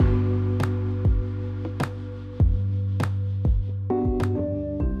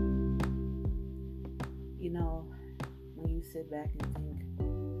back and think,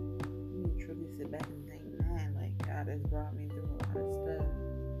 you need to truly sit back and think, man, like God has brought me through a lot of stuff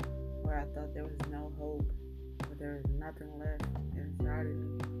where I thought there was no hope, but there is nothing left inside of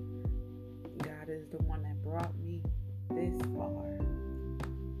me. God is the one that brought me this far.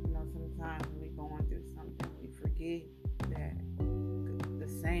 Sometimes when we're going through something, we forget that the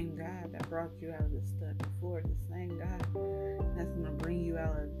same God that brought you out of the stuff before is the same God that's going to bring you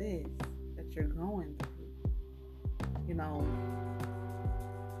out of this that you're going through.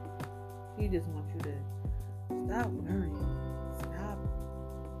 He just wants you to stop worrying, stop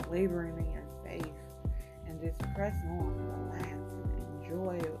wavering in your faith, and just press on, relax, and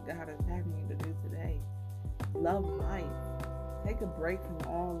enjoy what God is having you to do today. Love life. Take a break from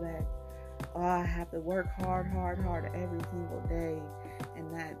all that, I have to work hard every single day,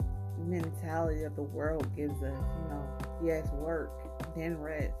 and that mentality that the world gives us. Yes, work, then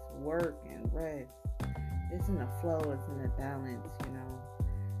rest, work and rest. It's in the flow, it's in the balance,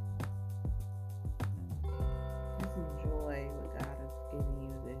 Just enjoy what God is giving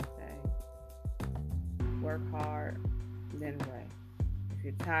you this day. Work hard, then rest. If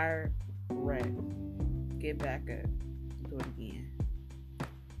you're tired, rest. Get back up. Do it again.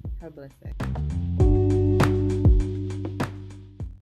 Have a blessed day.